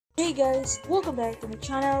Hey guys, welcome back to my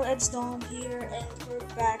channel. It's Dom here and we're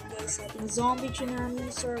back guys sa ating zombie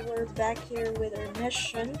tsunami. So we're back here with our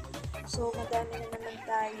mission. So madami na naman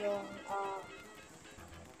tayong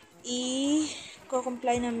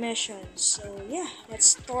i-comply na mission. So yeah,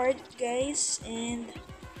 let's start guys. And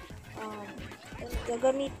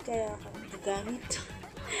gagamit kaya ako gagamit.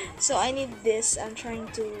 So I need this. I'm trying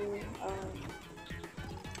to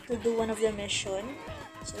do one of the mission.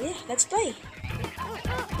 So yeah, let's play.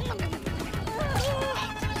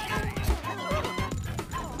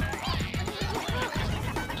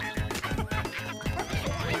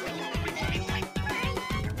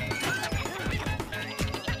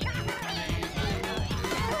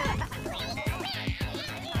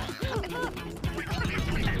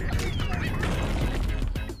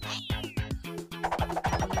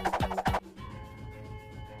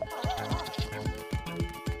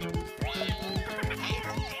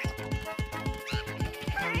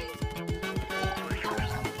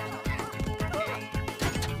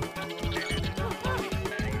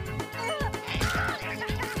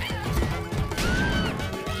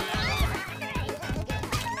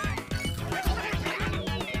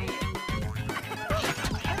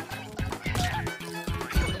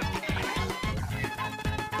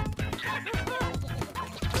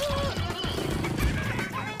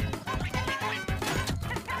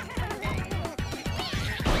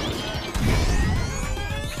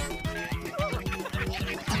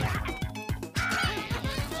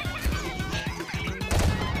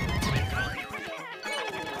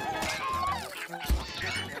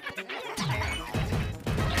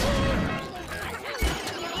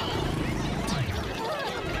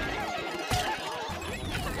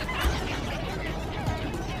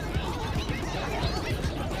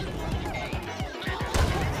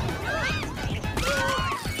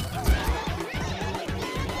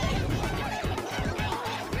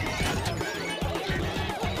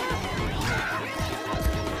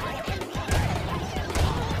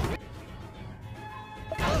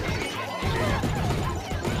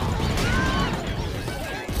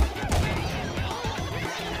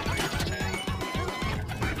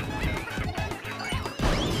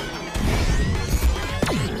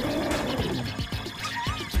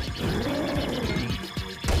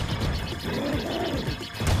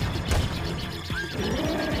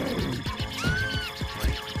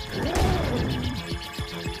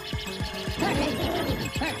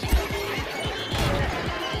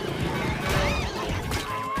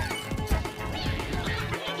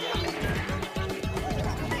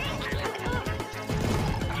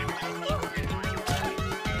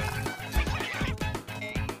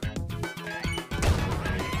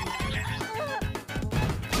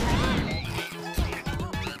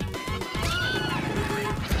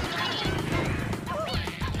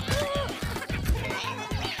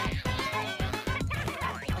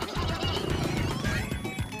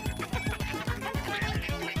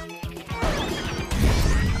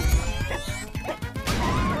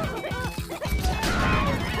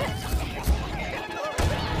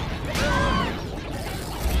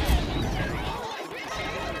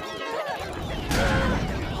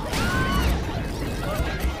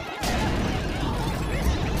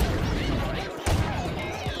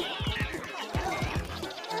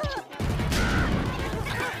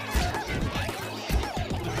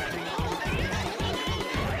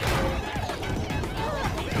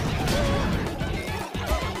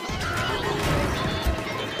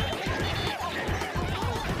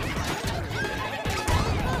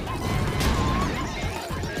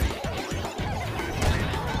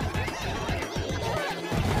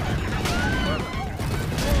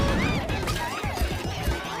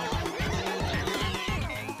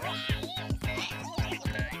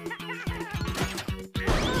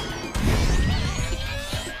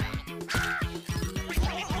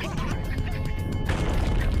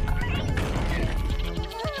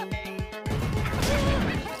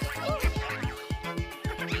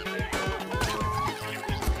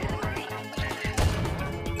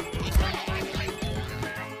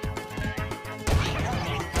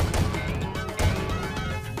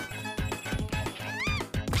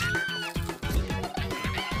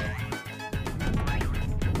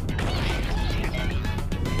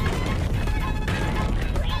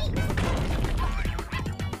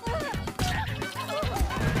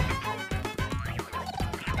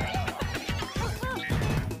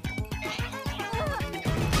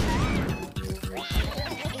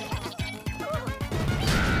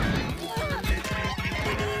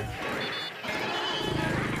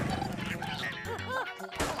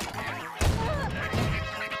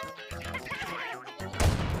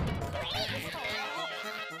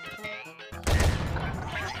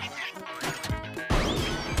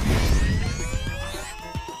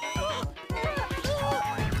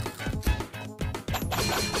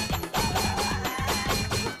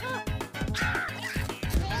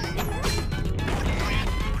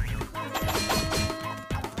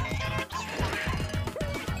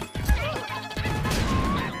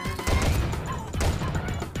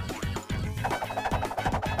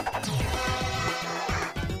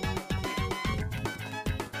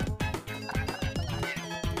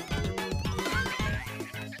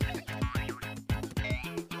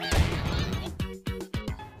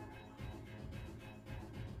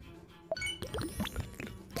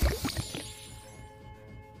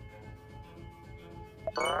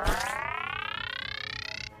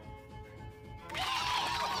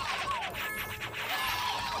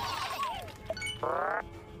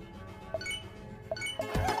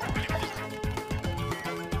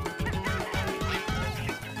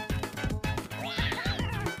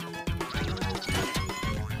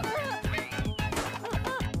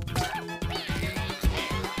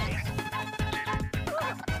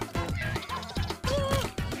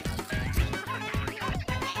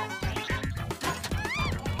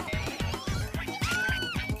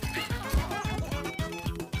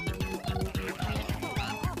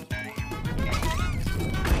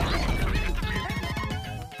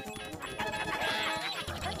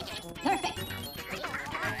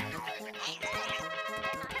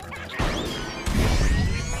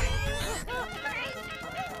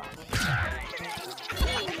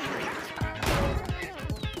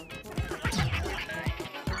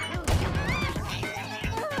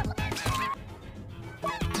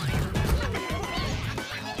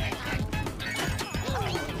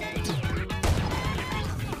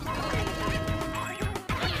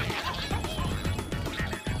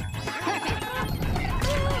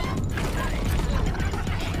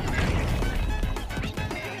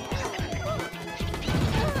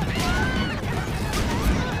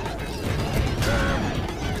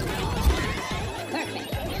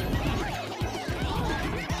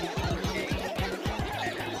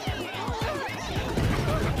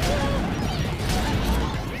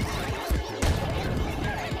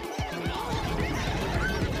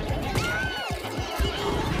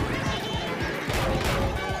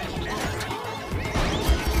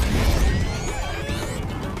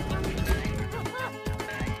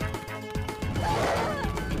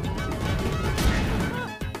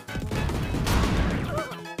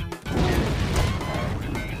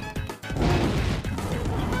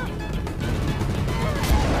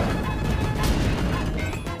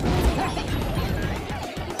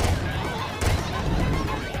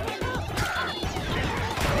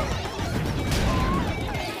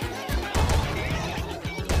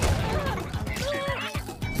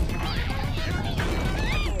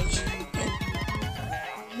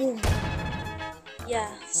 boom. Yeah,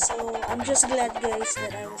 so I'm just glad guys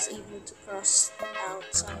that I was able to cross out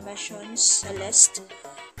some missions sa list.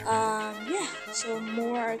 Yeah, so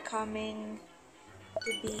more are coming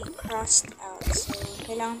to be crossed out. So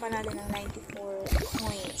kailangan pa natin ng 94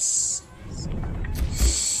 coins. So, yeah.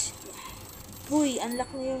 Uy, unlock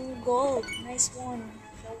na yung gold. Nice one.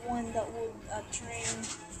 The one that would turn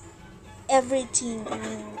everything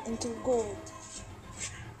into gold.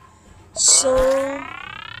 So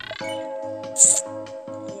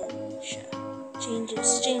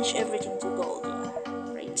change everything to gold.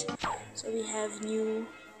 Yeah, right. So we have new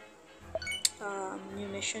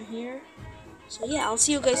mission here. So yeah, I'll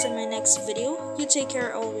see you guys in my next video. You take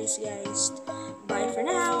care always, guys. Bye for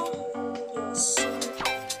now. Yes.